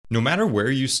No matter where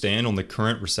you stand on the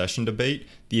current recession debate,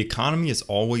 the economy is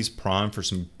always primed for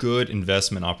some good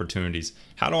investment opportunities.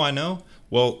 How do I know?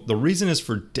 Well, the reason is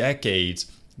for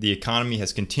decades, the economy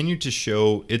has continued to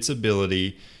show its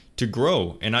ability to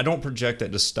grow, and I don't project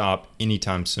that to stop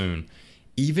anytime soon.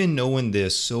 Even knowing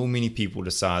this, so many people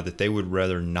decide that they would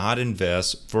rather not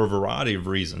invest for a variety of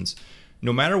reasons.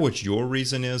 No matter what your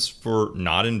reason is for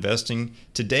not investing,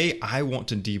 today I want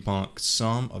to debunk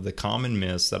some of the common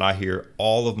myths that I hear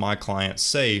all of my clients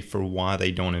say for why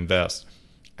they don't invest.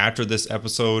 After this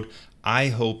episode, I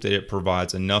hope that it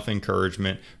provides enough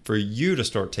encouragement for you to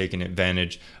start taking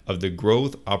advantage of the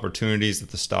growth opportunities that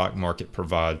the stock market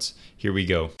provides. Here we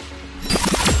go.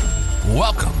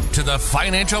 Welcome to the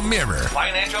Financial Mirror.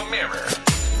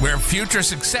 Where future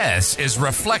success is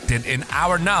reflected in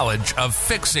our knowledge of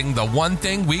fixing the one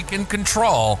thing we can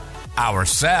control,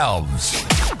 ourselves.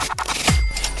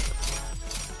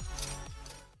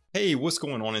 Hey, what's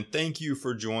going on? And thank you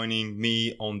for joining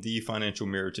me on the Financial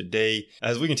Mirror today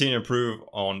as we continue to improve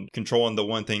on controlling the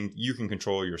one thing you can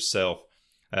control yourself.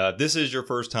 This is your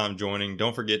first time joining.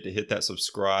 Don't forget to hit that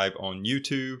subscribe on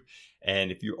YouTube.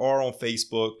 And if you are on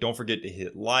Facebook, don't forget to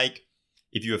hit like.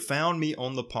 If you have found me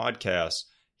on the podcast,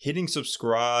 hitting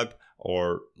subscribe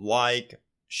or like,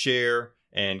 share,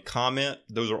 and comment,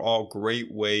 those are all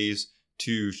great ways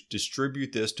to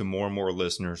distribute this to more and more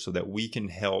listeners so that we can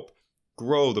help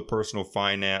grow the personal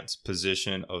finance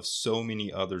position of so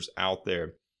many others out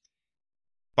there.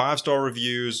 5-star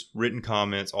reviews, written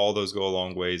comments, all those go a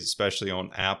long ways, especially on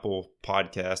Apple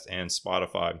Podcast and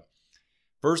Spotify.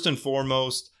 First and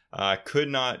foremost, I could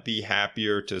not be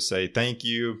happier to say thank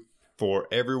you for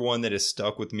everyone that has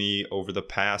stuck with me over the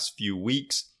past few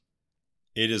weeks.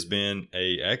 It has been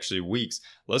weeks.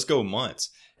 Let's go months.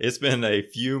 It's been a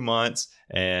few months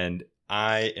and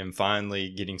I am finally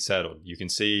getting settled. You can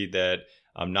see that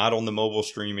I'm not on the mobile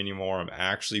stream anymore. I'm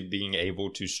actually being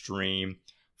able to stream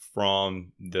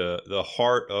from the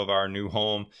heart of our new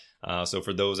home. So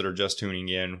for those that are just tuning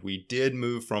in, we did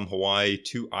move from Hawaii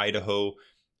to Idaho,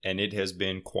 and it has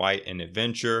been quite an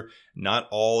adventure. Not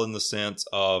all in the sense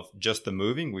of just the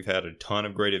moving. We've had a ton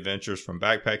of great adventures, from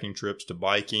backpacking trips to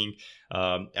biking.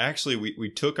 Actually, we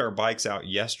took our bikes out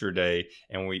yesterday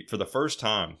and for the first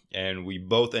time, and we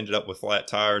both ended up with flat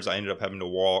tires. I ended up having to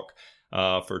walk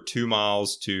for 2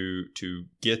 miles to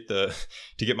get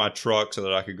my truck so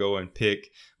that I could go and pick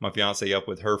my fiance up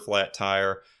with her flat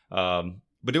tire.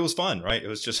 But it was fun, right? It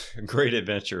was just a great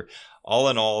adventure. All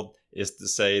in all, is to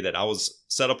say that I was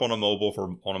set up on a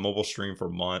mobile stream for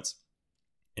months.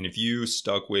 And if you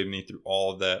stuck with me through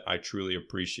all of that, I truly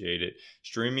appreciate it.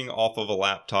 Streaming off of a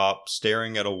laptop,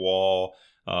 staring at a wall,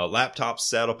 laptop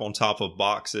set up on top of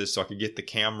boxes so I could get the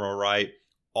camera right.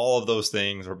 All of those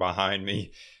things are behind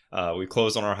me. We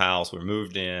closed on our house. We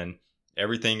moved in.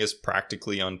 Everything is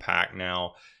practically unpacked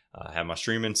now. I have my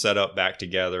streaming set up back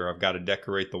together. I've got to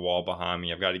decorate the wall behind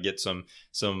me. I've got to get some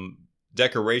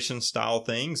decoration style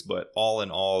things, but all in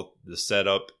all, the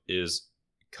setup is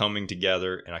coming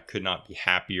together and I could not be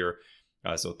happier.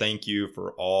 So thank you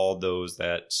for all those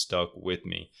that stuck with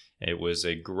me. It was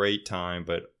a great time,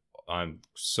 but I'm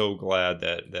so glad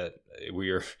that we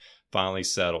are finally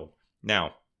settled.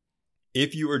 Now,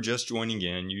 if you are just joining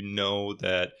in, you know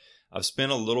that I've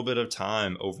spent a little bit of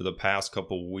time over the past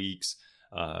couple weeks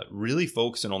really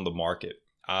focusing on the market.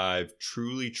 I've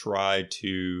truly tried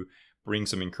to bring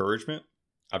some encouragement.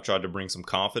 I've tried to bring some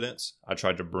confidence. I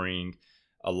tried to bring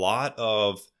a lot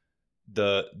of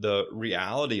the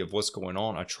reality of what's going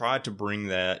on. I tried to bring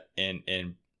that and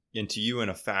into you in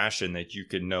a fashion that you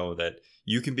could know that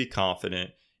you can be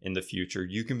confident in the future.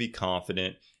 You can be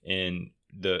confident in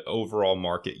the overall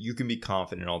market. You can be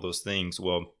confident in all those things.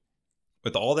 Well,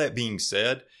 with all that being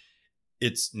said,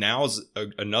 it's now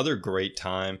another great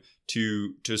time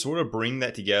to sort of bring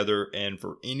that together, and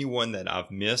for anyone that I've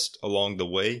missed along the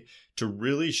way, to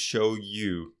really show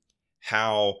you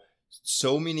how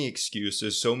so many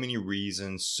excuses, so many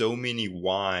reasons, so many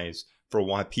whys for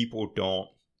why people don't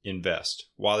invest,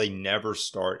 why they never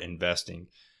start investing.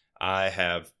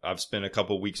 I've spent a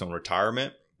couple of weeks on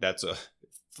retirement. That's a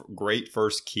great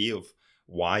first key of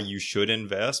why you should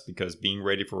invest, because being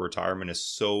ready for retirement is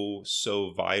so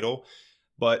vital.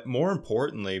 But more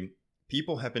importantly,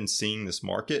 people have been seeing this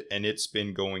market and it's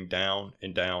been going down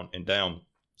and down and down.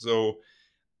 So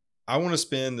I want to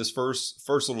spend this first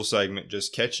little segment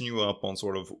just catching you up on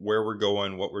sort of where we're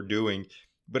going, what we're doing.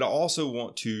 But I also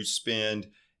want to spend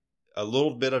a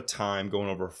little bit of time going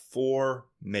over 4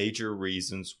 major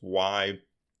reasons why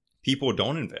people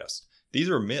don't invest.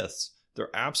 These are myths. They're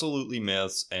absolutely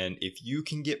myths. And if you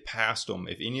can get past them,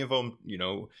 if any of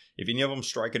them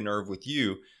strike a nerve with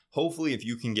you, hopefully if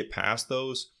you can get past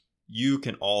those, you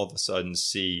can all of a sudden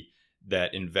see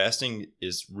that investing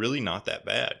is really not that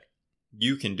bad.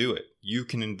 You can do it. You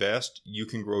can invest. You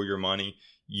can grow your money.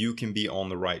 You can be on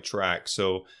the right track.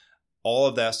 So all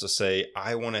of that's to say,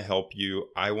 I want to help you.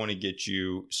 I want to get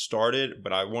you started,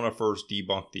 but I want to first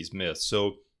debunk these myths.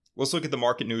 So let's look at the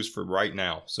market news for right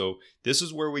now. So this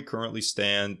is where we currently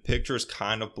stand. Picture's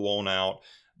kind of blown out,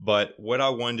 but what I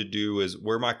wanted to do is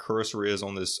where my cursor is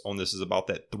on this is about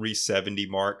that 370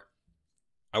 mark.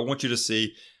 I want you to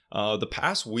see the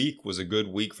past week was a good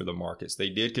week for the markets. They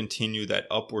did continue that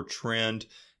upward trend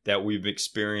that we've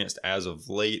experienced as of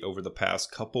late over the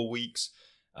past couple weeks.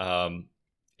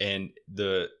 And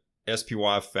the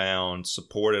SPY found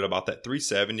support at about that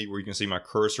 370 where you can see my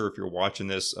cursor if you're watching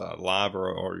this live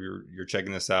or you're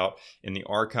checking this out in the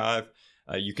archive.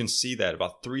 You can see that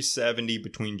about 370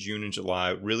 between June and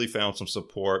July really found some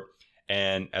support.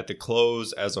 And at the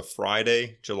close as of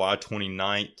Friday, July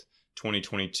 29th,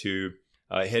 2022,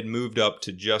 it had moved up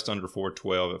to just under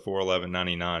 412 at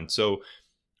 411.99. So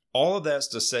all of that's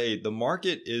to say the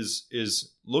market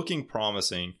is looking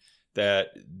promising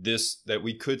that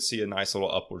we could see a nice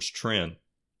little upwards trend.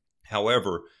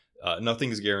 However,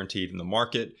 nothing is guaranteed in the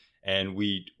market, and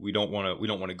we don't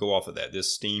want to go off of that.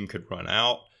 This steam could run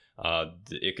out.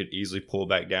 It could easily pull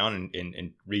back down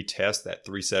and retest that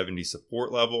 370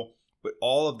 support level. But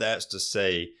all of that's to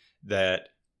say that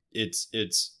it's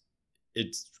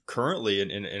currently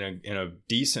in a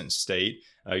decent state.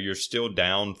 You're still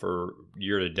down for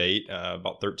year to date,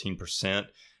 about 13%.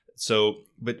 So,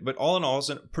 but all in all, it's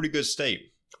in a pretty good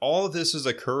state. All of this is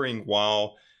occurring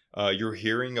while you're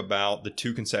hearing about the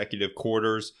 2 consecutive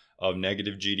quarters of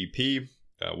negative GDP,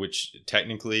 which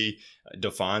technically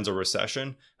defines a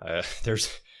recession.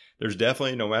 There's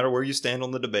definitely, no matter where you stand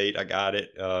on the debate, I got it.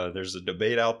 There's a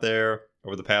debate out there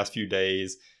over the past few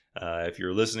days. If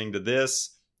you're listening to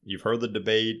this, you've heard the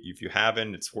debate. If you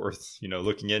haven't, it's worth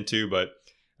looking into. But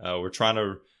we're trying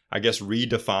to, I guess,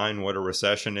 redefine what a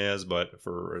recession is. But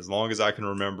for as long as I can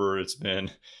remember, it's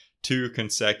been 2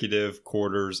 consecutive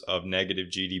quarters of negative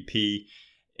GDP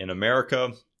in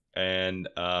America. And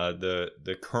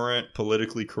the current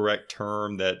politically correct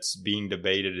term that's being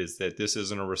debated is that this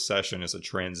isn't a recession, it's a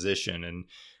transition. And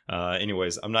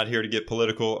anyways, I'm not here to get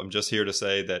political. I'm just here to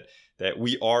say that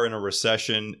we are in a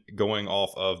recession going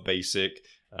off of basic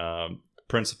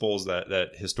principles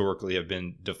that historically have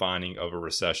been defining of a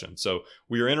recession. So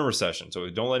we are in a recession. So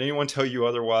don't let anyone tell you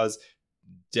otherwise.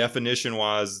 Definition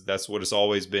wise, that's what it's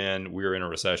always been. We're in a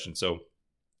recession. So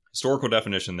historical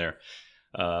definition there.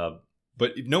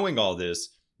 But knowing all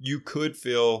this, you could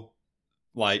feel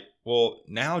like, well,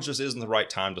 now just isn't the right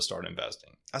time to start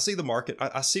investing. I see the market.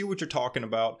 I see what you're talking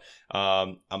about.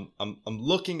 I'm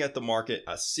looking at the market.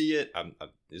 I see it.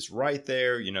 It's right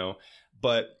there,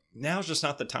 but now's just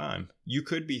not the time. You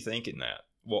could be thinking that.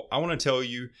 Well, I want to tell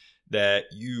you that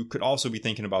you could also be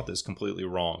thinking about this completely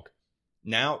wrong.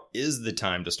 Now is the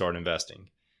time to start investing.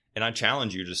 And I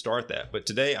challenge you to start that. But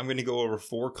today I'm going to go over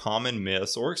 4 common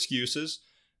myths or excuses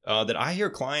that I hear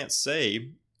clients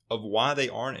say of why they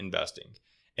aren't investing.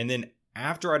 And then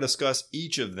after I discuss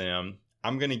each of them,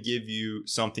 I'm going to give you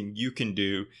something you can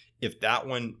do if that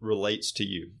one relates to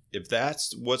you. If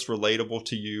that's what's relatable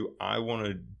to you, I want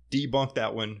to debunk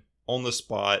that one on the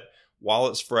spot while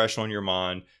it's fresh on your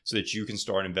mind so that you can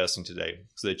start investing today,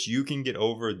 so that you can get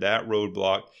over that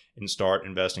roadblock and start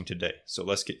investing today. So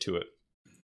let's get to it.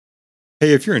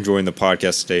 Hey, if you're enjoying the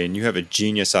podcast today and you have a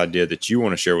genius idea that you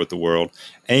want to share with the world,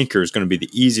 Anchor is going to be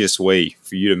the easiest way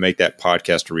for you to make that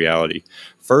podcast a reality.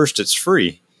 First, it's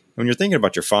free. When you're thinking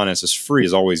about your finances, free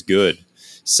is always good.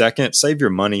 Second, save your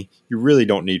money. You really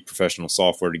don't need professional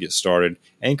software to get started.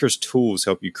 Anchor's tools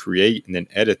help you create and then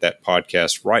edit that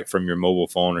podcast right from your mobile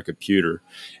phone or computer.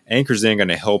 Anchor's then going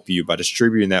to help you by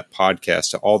distributing that podcast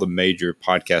to all the major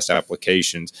podcast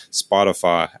applications,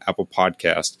 Spotify, Apple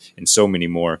Podcasts, and so many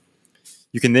more.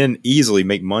 You can then easily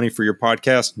make money for your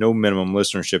podcast. No minimum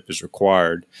listenership is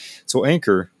required. So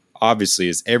Anchor obviously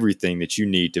is everything that you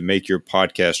need to make your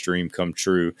podcast dream come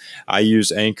true. I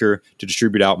use Anchor to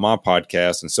distribute out my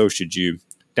podcast, and so should you.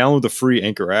 Download the free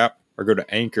Anchor app or go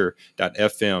to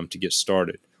anchor.fm to get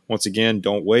started. Once again,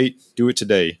 don't wait. Do it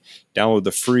today. Download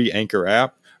the free Anchor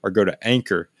app or go to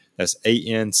Anchor. That's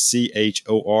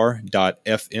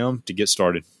ANCHOR.FM to get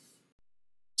started.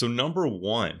 So number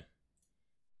one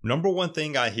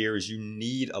thing I hear is you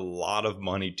need a lot of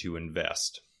money to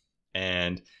invest.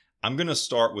 And I'm going to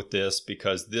start with this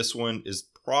because this one is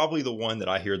probably the one that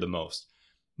I hear the most.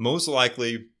 Most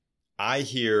likely, I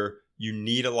hear you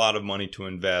need a lot of money to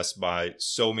invest by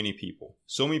so many people.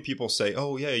 So many people say,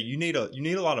 "Oh yeah, you need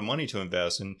a lot of money to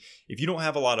invest." And if you don't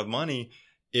have a lot of money,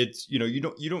 it's, you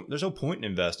don't, there's no point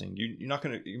in investing. Your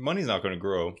money's not going to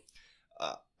grow.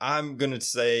 I'm going to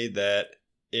say that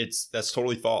that's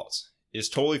totally false. It's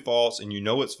totally false. And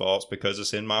it's false because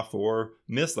it's in my 4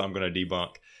 myths that I'm going to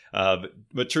debunk.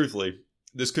 But truthfully,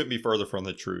 this couldn't be further from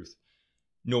the truth.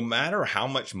 No matter how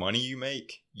much money you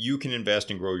make, you can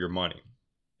invest and grow your money.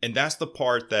 And that's the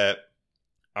part that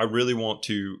I really want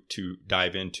to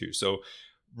dive into. So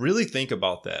really think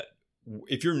about that.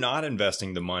 If you're not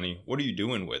investing the money, what are you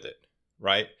doing with it,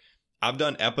 right? I've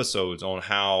done episodes on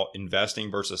how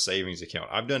investing versus savings account.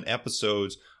 I've done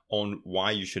episodes on why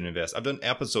you should invest. I've done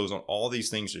episodes on all these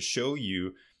things to show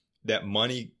you that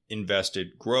money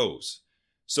invested grows.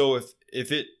 So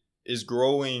if it is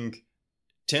growing,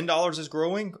 $10 is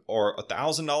growing, or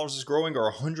 $1,000 is growing,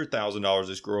 or $100,000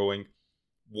 is growing,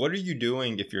 what are you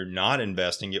doing if you're not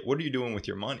investing it? What are you doing with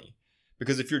your money?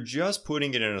 Because if you're just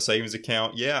putting it in a savings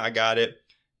account, yeah, I got it.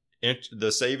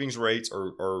 The savings rates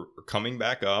are coming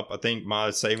back up. I think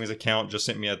my savings account just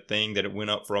sent me a thing that it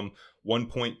went up from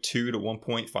 1.2 to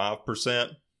 1.5%.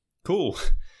 Cool.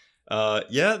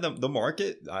 Yeah, the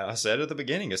market, I said at the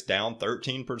beginning, it's down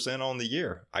 13% on the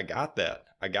year. I got that.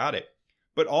 I got it.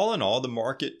 But all in all, the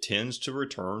market tends to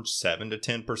return 7 to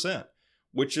 10%,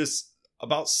 which is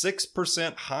about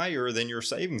 6% higher than your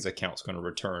savings account's going to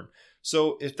return.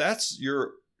 So if that's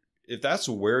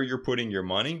where you're putting your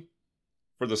money,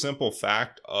 for the simple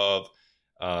fact of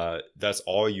that's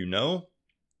all you know,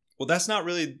 well, that's not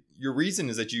really your reason.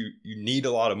 Is that you need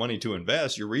a lot of money to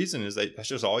invest. Your reason is that that's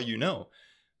just all you know.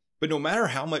 But no matter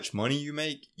how much money you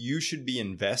make, you should be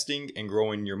investing and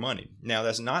growing your money. Now,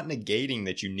 that's not negating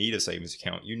that you need a savings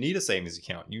account. You need a savings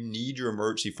account. You need your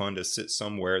emergency fund to sit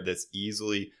somewhere that's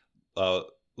easily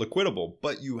liquidable.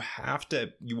 But you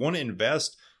want to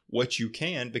invest what you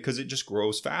can because it just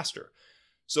grows faster.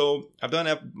 So I've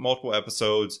done multiple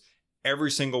episodes.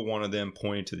 Every single one of them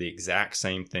pointed to the exact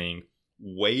same thing.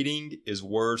 Waiting is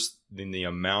worse than the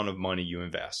amount of money you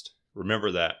invest.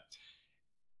 Remember that.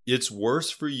 It's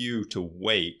worse for you to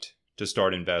wait to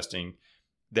start investing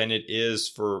than it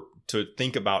is to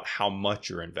think about how much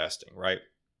you're investing, right?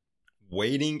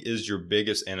 Waiting is your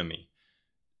biggest enemy,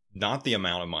 not the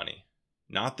amount of money,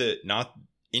 not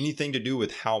anything to do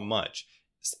with how much,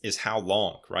 is how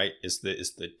long, right? It's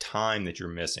the time that you're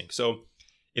missing. So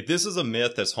if this is a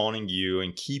myth that's haunting you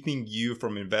and keeping you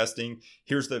from investing,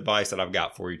 here's the advice that I've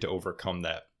got for you to overcome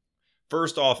that.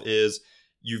 First off is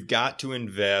you've got to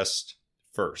invest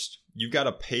first. You've got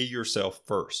to pay yourself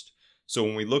first. So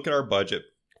when we look at our budget,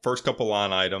 first couple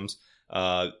line items,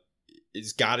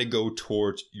 it's got to go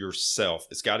towards yourself.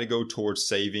 It's got to go towards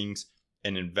savings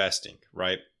and investing,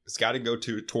 right? It's got to go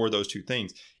toward those two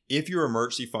things. If your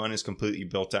emergency fund is completely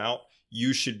built out,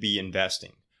 you should be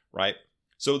investing, right?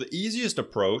 So the easiest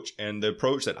approach, and the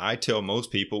approach that I tell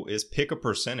most people, is pick a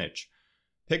percentage.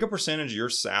 Pick a percentage of your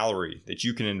salary that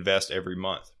you can invest every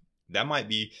month. That might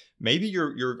be, maybe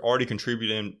you're already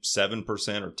contributing 7%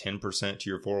 or 10% to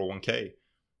your 401k.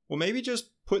 Well, maybe just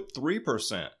put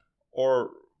 3% or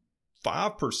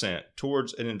 5%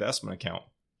 towards an investment account.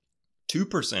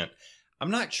 2%.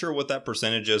 I'm not sure what that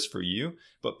percentage is for you,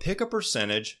 but pick a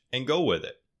percentage and go with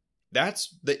it.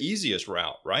 That's the easiest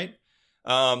route, right?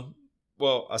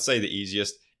 Well, I say the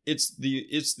easiest. It's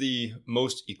the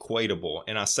most equatable.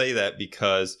 And I say that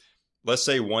because let's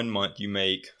say one month you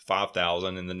make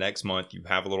 $5,000 and the next month you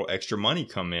have a little extra money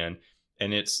come in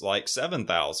and it's like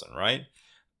 $7,000, right?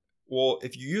 Well,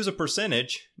 if you use a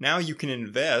percentage, now you can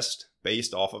invest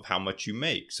based off of how much you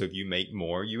make. So if you make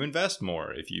more, you invest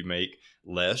more. If you make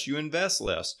less, you invest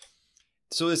less.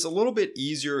 So it's a little bit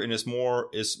easier and it's more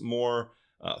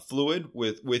fluid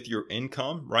with your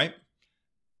income, right?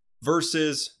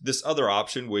 Versus this other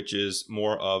option, which is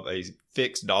more of a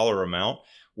fixed dollar amount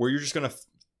where you're just going to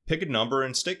pick a number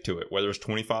and stick to it, whether it's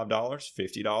 $25,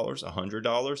 $50,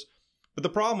 $100. But the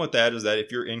problem with that is that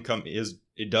if your income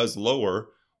does lower,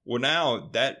 well, now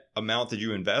that amount that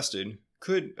you invested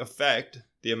could affect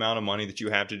the amount of money that you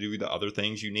have to do the other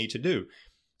things you need to do.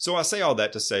 So I say all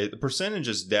that to say the percentage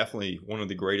is definitely one of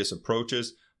the greatest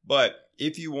approaches. But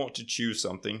if you want to choose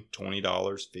something, $20,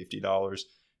 $50,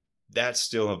 that's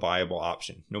still a viable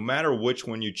option. No matter which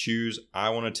one you choose, I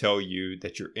want to tell you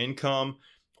that your income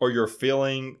or your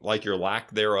feeling like your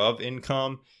lack thereof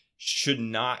income should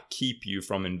not keep you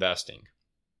from investing.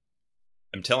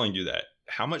 I'm telling you that.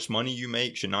 How much money you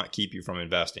make should not keep you from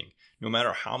investing. No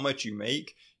matter how much you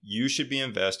make, you should be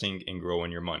investing and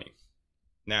growing your money.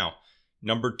 Now,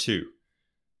 number 2,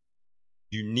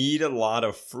 you need a lot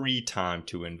of free time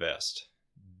to invest.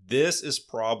 this is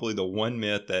probably the one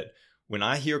myth that when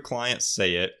I hear clients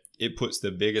say it, it puts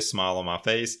the biggest smile on my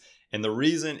face. And the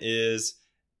reason is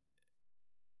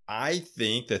I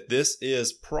think that this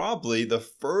is probably the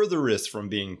furthest from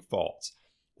being false.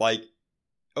 Like,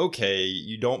 okay,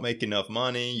 you don't make enough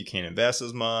money, you can't invest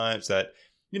as much, that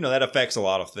affects a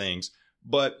lot of things.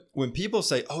 But when people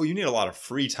say, oh, you need a lot of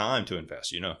free time to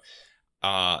invest,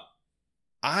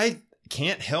 I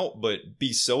can't help but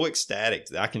be so ecstatic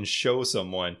that I can show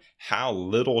someone how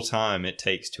little time it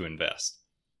takes to invest.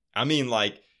 I mean,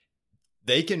 like,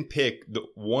 they can pick the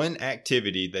one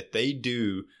activity that they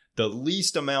do the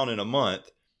least amount in a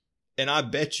month, and I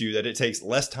bet you that it takes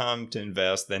less time to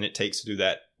invest than it takes to do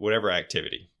that whatever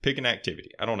activity. Pick an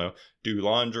activity. I don't know. Do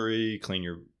laundry, clean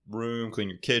your room, clean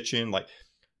your kitchen. Like,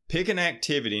 pick an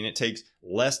activity and it takes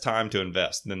less time to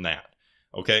invest than that.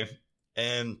 Okay?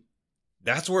 And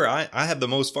that's where I have the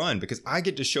most fun, because I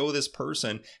get to show this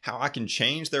person how I can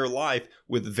change their life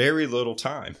with very little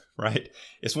time, right?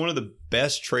 It's one of the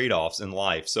best trade-offs in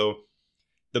life. So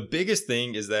the biggest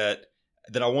thing is that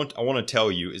I want to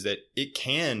tell you is that it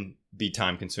can be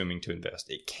time consuming to invest.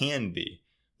 It can be.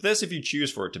 But that's if you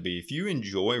choose for it to be. If you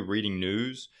enjoy reading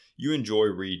news, you enjoy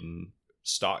reading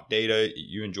stock data,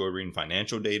 you enjoy reading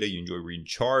financial data, you enjoy reading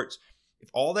charts. If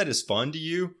all that is fun to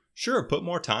you, sure, put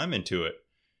more time into it.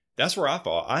 That's where I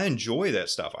fall. I enjoy that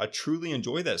stuff. I truly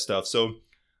enjoy that stuff. So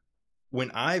when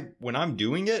I'm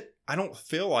doing it, I don't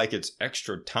feel like it's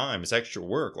extra time, it's extra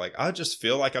work. Like, I just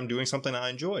feel like I'm doing something I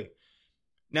enjoy.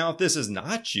 Now, if this is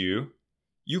not you,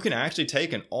 you can actually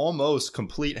take an almost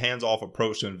complete hands-off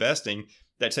approach to investing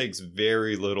that takes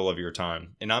very little of your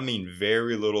time. And I mean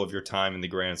very little of your time in the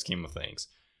grand scheme of things.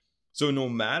 So no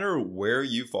matter where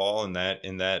you fall in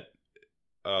that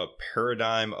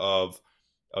paradigm of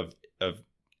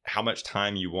how much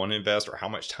time you want to invest or how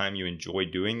much time you enjoy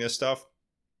doing this stuff,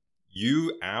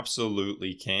 you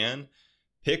absolutely can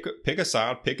pick a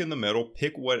side, pick in the middle,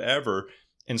 pick whatever,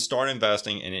 and start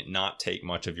investing and it not take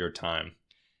much of your time.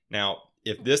 Now,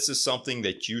 if this is something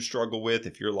that you struggle with,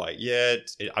 if you're like,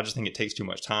 I just think it takes too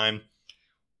much time,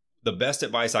 the best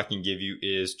advice I can give you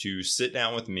is to sit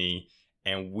down with me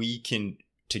and we can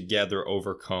together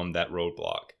overcome that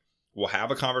roadblock. We'll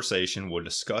have a conversation, we'll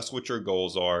discuss what your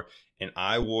goals are, and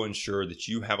I will ensure that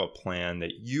you have a plan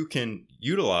that you can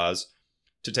utilize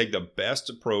to take the best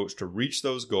approach to reach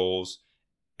those goals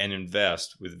and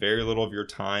invest with very little of your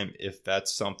time if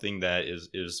that's something that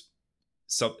is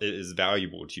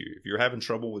valuable to you. If you're having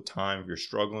trouble with time, if you're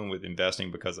struggling with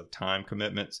investing because of time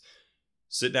commitments,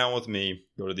 sit down with me,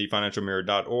 go to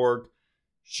thefinancialmirror.org,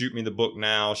 shoot me the book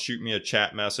now, shoot me a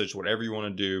chat message, whatever you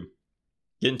want to do.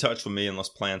 Get in touch with me and let's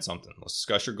plan something. Let's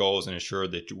discuss your goals and ensure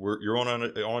that you're on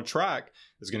a track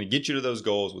that's going to get you to those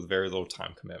goals with very little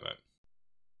time commitment.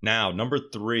 Now, number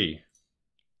 3,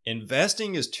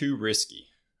 investing is too risky.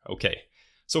 Okay,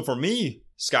 so for me,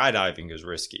 skydiving is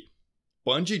risky.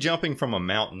 Bungee jumping from a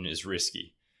mountain is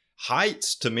risky.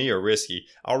 Heights to me are risky.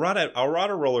 I'll ride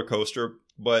a roller coaster,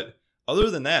 but other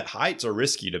than that, heights are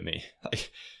risky to me.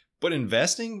 But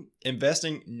investing,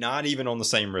 not even on the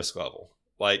same risk level.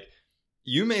 Like,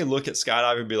 you may look at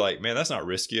skydiving and be like, man, that's not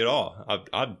risky at all.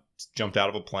 I've jumped out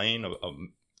of a plane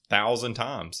 1,000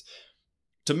 times.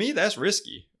 To me, that's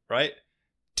risky, right?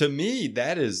 To me,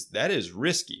 that is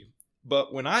risky.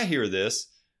 But when I hear this,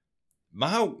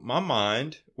 my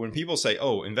mind, when people say,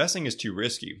 oh, investing is too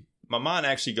risky, my mind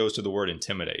actually goes to the word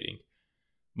intimidating.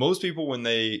 Most people, when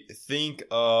they think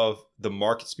of the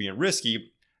markets being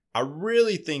risky, I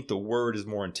really think the word is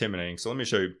more intimidating. So let me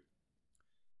show you.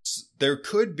 There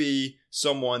could be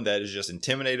someone that is just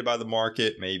intimidated by the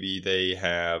market. Maybe they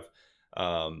have,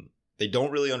 they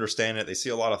don't really understand it. They see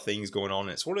a lot of things going on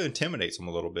and it sort of intimidates them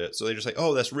a little bit. So they just say,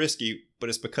 oh, that's risky, but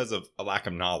it's because of a lack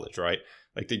of knowledge, right?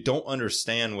 Like, they don't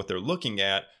understand what they're looking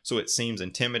at, so it seems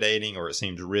intimidating or it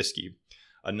seems risky.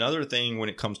 Another thing when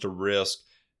it comes to risk,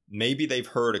 maybe they've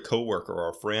heard a coworker or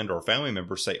a friend or a family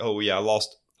member say, oh yeah, I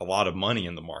lost a lot of money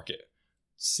in the market.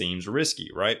 Seems risky,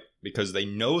 right? Because they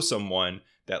know someone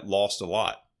that lost a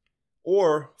lot.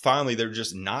 Or finally, they're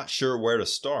just not sure where to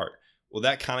start. Well,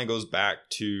 that kind of goes back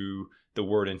to the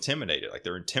word intimidated. Like,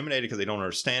 they're intimidated because they don't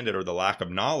understand it or the lack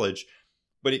of knowledge.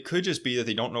 But it could just be that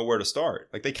they don't know where to start.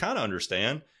 Like, they kind of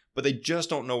understand, but they just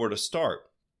don't know where to start.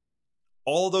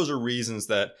 All of those are reasons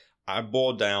that I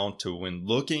boil down to when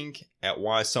looking at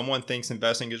why someone thinks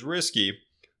investing is risky.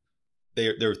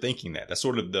 They're thinking that. That's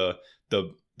sort of the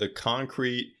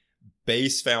concrete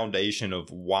base foundation of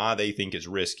why they think it's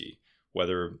risky.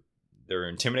 Whether they're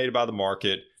intimidated by the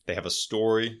market, they have a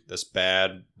story that's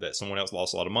bad, that someone else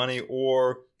lost a lot of money,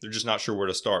 or they're just not sure where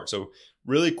to start. So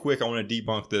really quick, I want to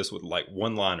debunk this with like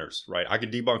one-liners, right? I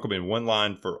could debunk them in one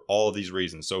line for all of these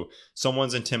reasons. So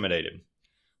someone's intimidated.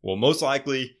 Well, most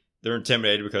likely they're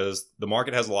intimidated because the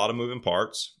market has a lot of moving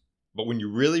parts, but when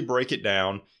you really break it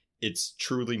down, it's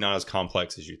truly not as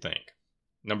complex as you think.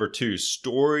 Number 2,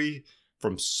 story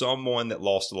from someone that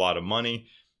lost a lot of money.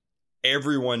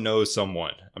 Everyone knows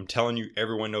someone. I'm telling you,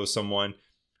 everyone knows someone,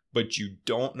 but you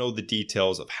don't know the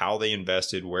details of how they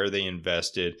invested, where they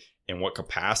invested, in what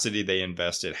capacity they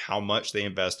invested, how much they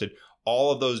invested.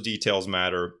 All of those details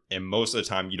matter, and most of the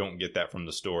time you don't get that from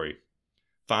the story.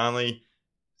 Finally,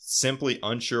 simply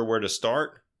unsure where to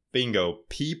start. Bingo.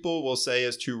 People will say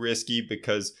it's too risky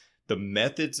because the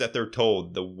methods that they're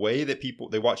told, the way that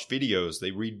they watch videos,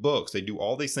 they read books, they do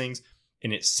all these things,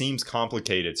 and it seems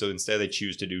complicated. So instead they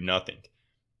choose to do nothing.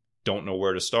 Don't know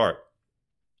where to start.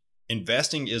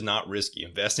 Investing is not risky.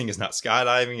 Investing is not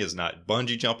skydiving, is not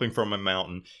bungee jumping from a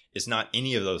mountain. It's not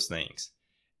any of those things.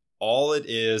 All it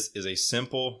is a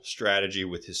simple strategy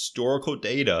with historical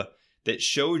data that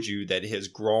shows you that it has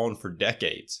grown for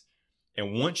decades.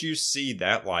 And once you see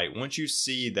that light, once you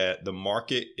see that the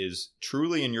market is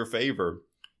truly in your favor,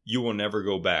 you will never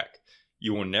go back.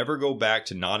 You will never go back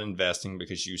to not investing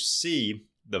because you see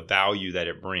the value that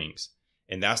it brings.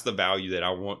 And that's the value that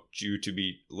I want you to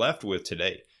be left with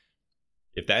today.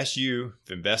 If that's you,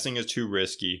 if investing is too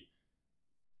risky,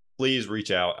 please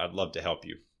reach out. I'd love to help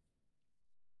you.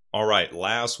 All right,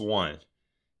 last one.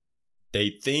 They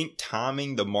think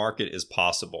timing the market is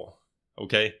possible.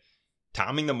 Okay?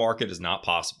 Timing the market is not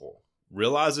possible.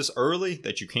 Realize this early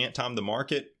that you can't time the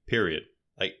market, period.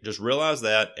 Like, just realize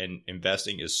that, and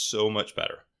investing is so much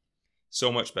better.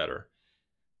 So much better.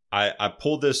 I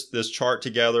pulled this chart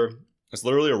together. It's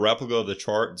literally a replica of the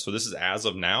chart. So this is as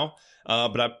of now.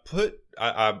 But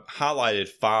I highlighted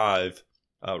 5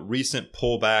 recent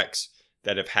pullbacks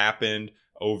that have happened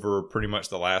over pretty much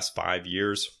the last 5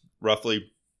 years,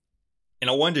 roughly. And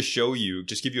I wanted to show you,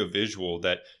 just give you a visual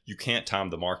that you can't time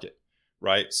the market,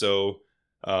 right? So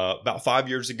about 5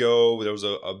 years ago, there was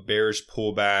a bearish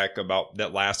pullback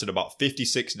that lasted about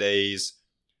 56 days.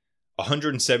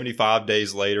 175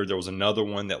 days later, there was another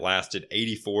one that lasted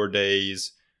 84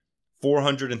 days.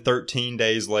 413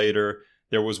 days later,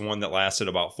 there was one that lasted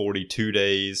about 42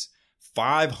 days.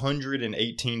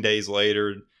 518 days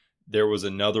later, there was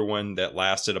another one that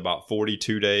lasted about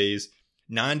 42 days.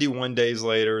 91 days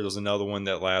later, there was another one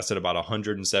that lasted about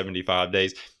 175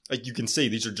 days. Like, you can see,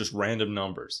 these are just random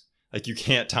numbers. Like, you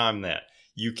can't time that.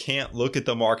 You can't look at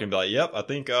the market and be like, yep, I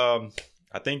think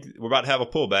we're about to have a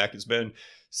pullback. It's been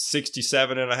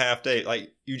 67 and a half days.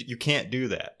 Like, you can't do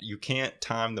that. You can't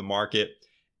time the market.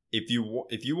 If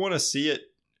you want to see it,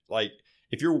 like,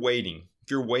 if you're waiting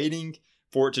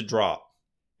for it to drop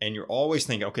and you're always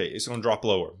thinking, okay, it's going to drop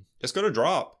lower. It's going to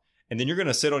drop. And then you're going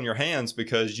to sit on your hands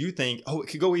because you think, oh, it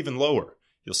could go even lower.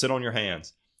 You'll sit on your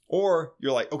hands. Or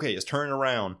you're like, okay, it's turning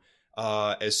around.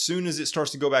 As soon as it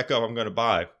starts to go back up, I'm going to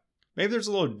buy. Maybe there's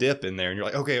a little dip in there and you're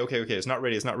like, okay, it's not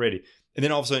ready. And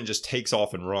then all of a sudden it just takes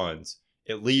off and runs.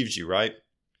 It leaves you, right?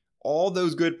 All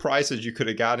those good prices you could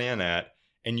have got in at,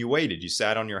 and you waited. You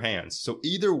sat on your hands. So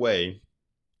either way,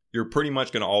 you're pretty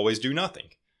much going to always do nothing.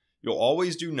 You'll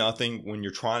always do nothing when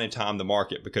you're trying to time the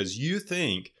market because you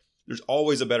think there's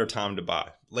always a better time to buy.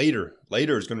 Later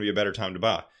is going to be a better time to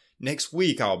buy. Next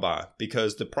week I'll buy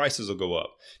because the prices will go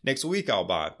up. Next week I'll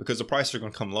buy because the prices are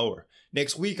going to come lower.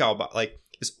 Next week I'll buy. Like,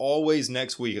 it's always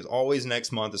next week. It's always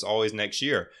next month. It's always next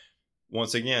year.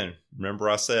 Once again, remember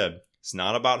I said, it's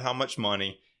not about how much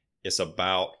money. It's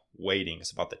about waiting.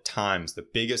 It's about the times. The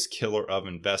biggest killer of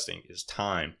investing is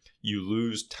time. You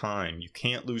lose time. You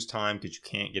can't lose time because you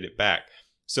can't get it back.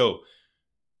 So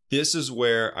this is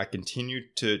where I continue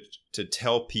to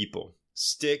tell people,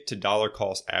 stick to dollar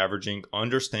cost averaging,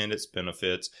 understand its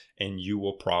benefits, and you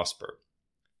will prosper.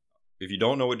 If you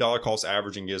don't know what dollar cost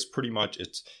averaging is, pretty much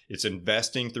it's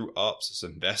investing through ups, it's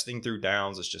investing through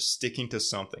downs, it's just sticking to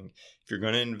something. If you're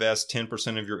going to invest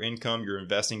 10% of your income, you're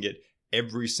investing it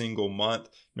every single month,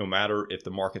 no matter if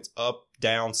the market's up,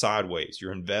 down, sideways,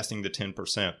 you're investing the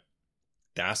 10%.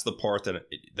 That's the part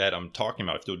that I'm talking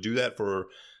about. If you'll do that for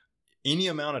any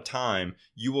amount of time,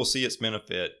 you will see its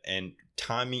benefit. And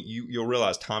timing, you'll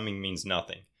realize timing means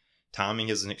nothing. Timing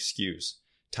is an excuse.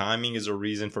 Timing is a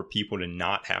reason for people to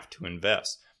not have to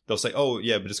invest. They'll say, oh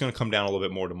yeah, but it's going to come down a little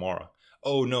bit more tomorrow.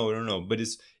 Oh no, but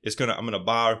I'm going to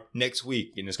buy next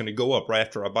week and it's going to go up right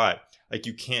after I buy it. Like,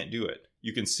 you can't do it.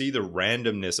 You can see the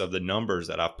randomness of the numbers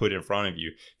that I've put in front of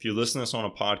you. If you listen to this on a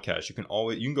podcast, you can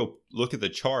go look at the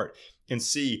chart and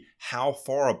see how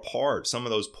far apart some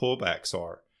of those pullbacks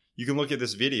are. You can look at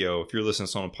this video if you're listening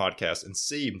to this on a podcast and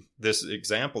see this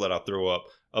example that I throw up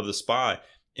of the SPY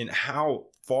and how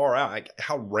far out, like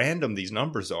how random these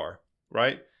numbers are,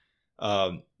 right?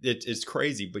 It's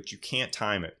crazy, but you can't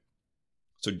time it.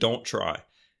 So don't try.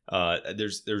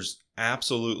 There's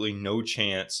absolutely no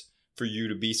chance for you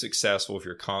to be successful if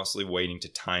you're constantly waiting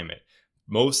to time it.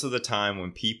 Most of the time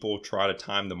when people try to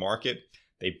time the market,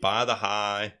 they buy the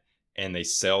high and they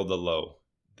sell the low.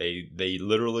 They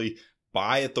literally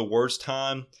buy at the worst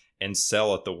time and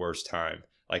sell at the worst time.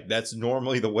 Like that's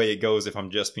normally the way it goes if I'm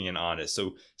just being honest.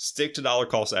 So stick to dollar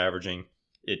cost averaging.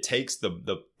 It takes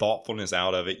the thoughtfulness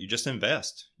out of it. You just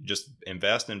invest. You just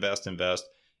invest.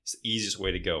 It's the easiest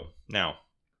way to go. Now,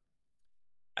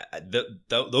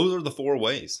 those are the 4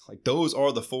 ways. Like those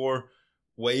are the 4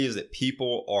 ways that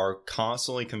people are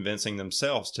constantly convincing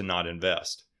themselves to not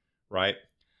invest, right?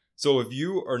 So if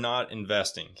you are not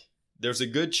investing, there's a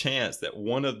good chance that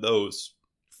one of those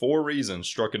 4 reasons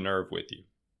struck a nerve with you.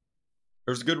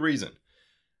 There's a good reason.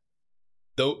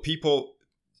 Though people,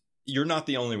 you're not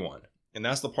the only one. And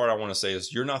that's the part I want to say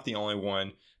is you're not the only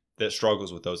one that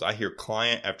struggles with those. I hear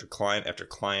client after client after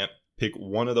client pick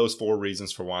one of those 4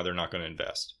 reasons for why they're not going to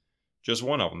invest. Just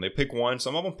one of them. They pick one.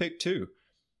 Some of them pick 2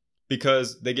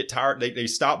 because they get tired. They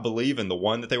stop believing the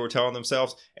one that they were telling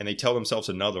themselves and they tell themselves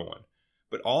another one.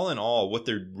 But all in all, what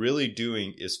they're really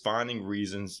doing is finding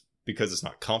reasons because it's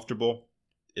not comfortable,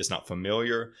 it's not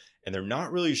familiar, and they're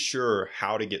not really sure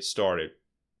how to get started.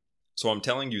 So I'm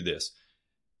telling you this.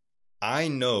 I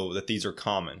know that these are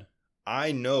common.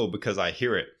 I know because I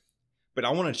hear it. But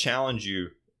I want to challenge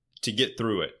you to get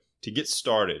through it, to get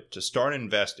started, to start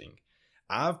investing.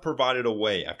 I've provided a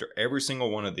way after every single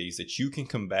one of these that you can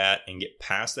combat and get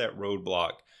past that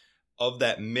roadblock of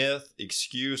that myth,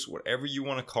 excuse, whatever you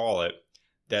want to call it,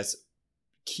 that's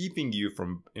keeping you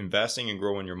from investing and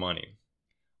growing your money.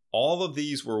 All of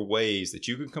these were ways that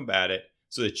you could combat it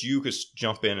so that you could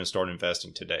jump in and start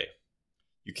investing today.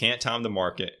 You can't time the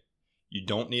market. You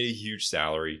don't need a huge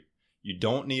salary. You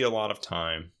don't need a lot of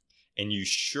time. And you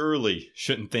surely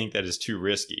shouldn't think that is too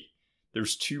risky.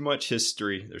 There's too much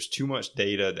history. There's too much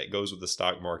data that goes with the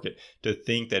stock market to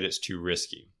think that it's too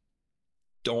risky.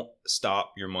 Don't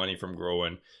stop your money from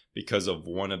growing because of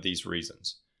one of these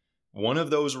reasons. One of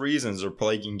those reasons are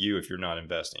plaguing you if you're not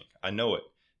investing. I know it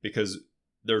because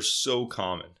they're so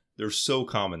common. They're so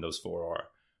common, those 4 are.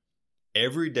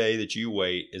 Every day that you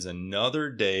wait is another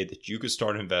day that you could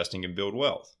start investing and build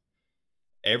wealth.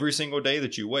 Every single day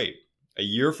that you wait, a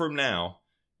year from now,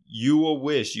 you will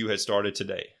wish you had started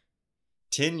today.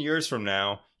 10 years from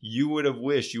now, you would have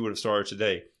wished you would have started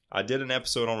today. I did an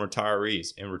episode on retirees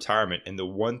and retirement, and the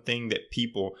one thing that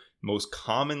people most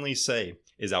commonly say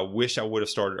is, I wish I would have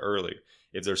started earlier.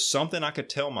 If there's something I could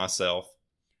tell myself,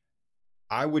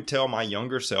 I would tell my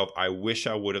younger self, I wish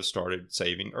I would have started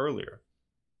saving earlier.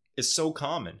 It's so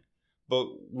common, but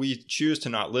we choose to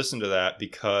not listen to that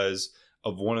because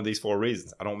of one of these 4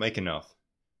 reasons. I don't make enough.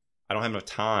 I don't have enough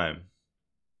time.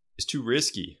 It's too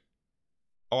risky.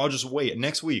 Oh, I'll just wait.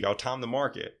 Next week, I'll time the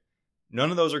market.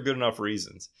 None of those are good enough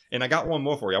reasons. And I got one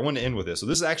more for you. I want to end with this. So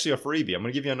this is actually a freebie. I'm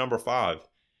going to give you a number 5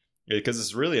 because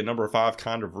it's really a number 5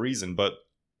 kind of reason. But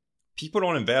people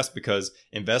don't invest because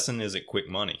investing isn't quick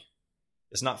money.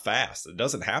 It's not fast. It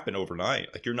doesn't happen overnight.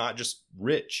 Like you're not just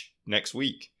rich next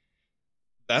week.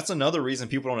 That's another reason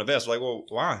people don't invest. Like, well,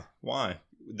 why?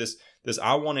 This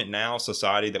I want it now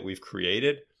society that we've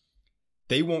created,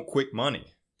 they want quick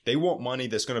money. They want money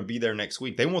that's going to be there next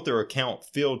week. They want their account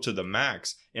filled to the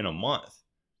max in a month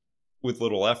with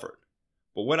little effort.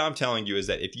 But what I'm telling you is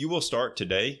that if you will start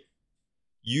today,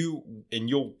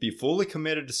 you'll be fully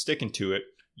committed to sticking to it,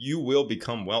 you will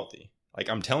become wealthy. Like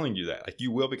I'm telling you that. Like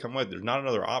you will become wealthy. There's not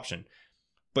another option.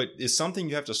 But it's something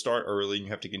you have to start early and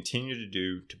you have to continue to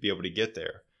do to be able to get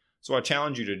there. So I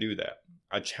challenge you to do that.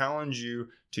 I challenge you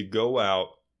to go out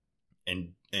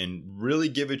and really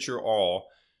give it your all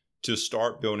to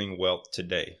start building wealth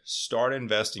today. Start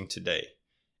investing today.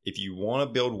 If you want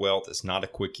to build wealth, it's not a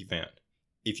quick event.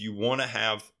 If you want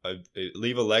to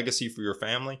leave a legacy for your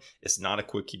family, it's not a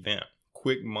quick event.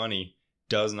 Quick money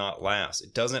does not last.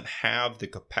 It doesn't have the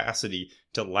capacity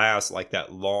to last like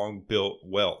that long built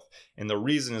wealth. And the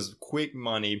reason is quick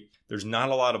money, there's not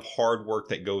a lot of hard work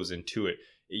that goes into it.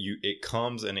 It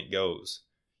comes and it goes.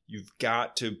 You've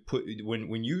got to put,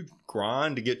 when you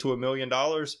grind to get to $1 million,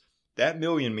 that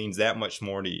million means that much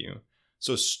more to you.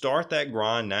 So start that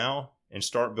grind now and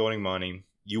start building money.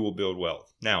 You will build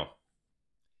wealth. Now,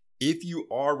 if you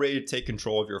are ready to take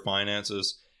control of your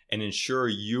finances and ensure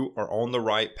you are on the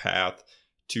right path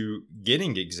to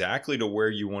getting exactly to where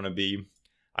you want to be,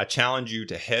 I challenge you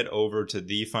to head over to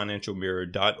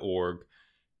thefinancialmirror.org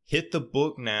hit the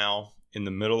book now in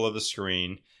the middle of the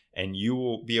screen, and you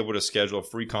will be able to schedule a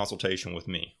free consultation with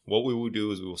me. What we will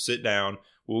do is we will sit down,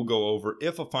 we'll go over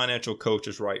if a financial coach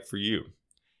is right for you.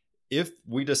 If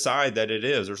we decide that it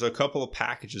is, there's a couple of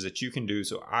packages that you can do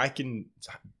so I can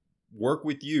work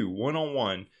with you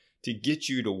one-on-one to get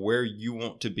you to where you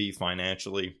want to be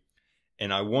financially.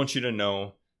 And I want you to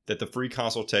know that the free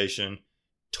consultation,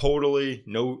 totally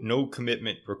no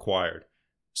commitment required.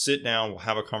 Sit down, we'll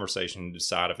have a conversation and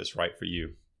decide if it's right for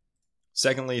you.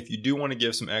 Secondly, if you do want to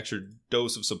give some extra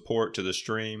dose of support to the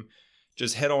stream,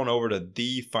 just head on over to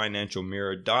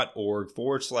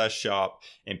thefinancialmirror.org/shop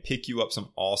and pick you up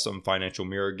some awesome Financial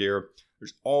Mirror gear.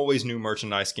 There's always new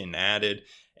merchandise getting added,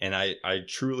 and I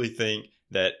truly think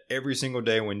that every single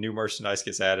day when new merchandise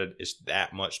gets added, it's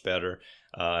that much better.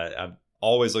 I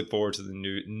always look forward to the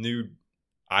new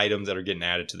items that are getting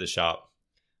added to the shop.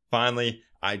 Finally,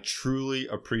 I truly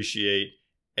appreciate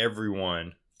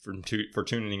everyone for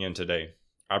tuning in today.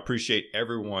 I appreciate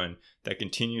everyone that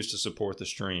continues to support the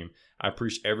stream. I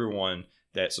appreciate everyone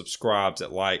that subscribes,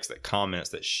 that likes, that comments,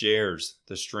 that shares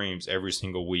the streams every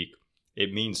single week.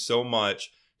 It means so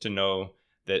much to know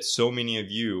that so many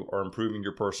of you are improving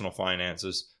your personal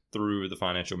finances through the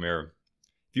Financial Mirror.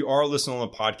 If you are listening on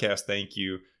the podcast, thank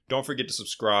you. Don't forget to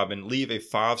subscribe and leave a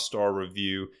 5-star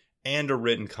review and a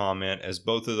written comment, as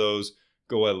both of those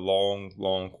go a long,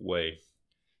 long way.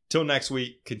 Till next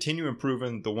week, continue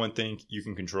improving the one thing you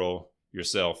can control,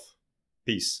 yourself.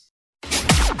 Peace.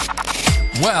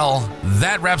 Well,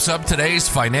 that wraps up today's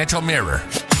Financial Mirror.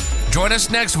 Join us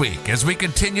next week as we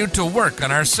continue to work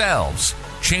on ourselves,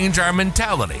 change our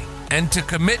mentality, and to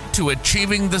commit to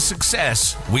achieving the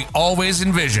success we always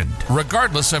envisioned.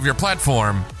 Regardless of your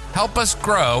platform, help us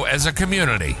grow as a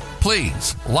community.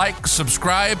 Please like,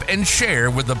 subscribe, and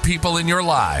share with the people in your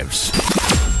lives.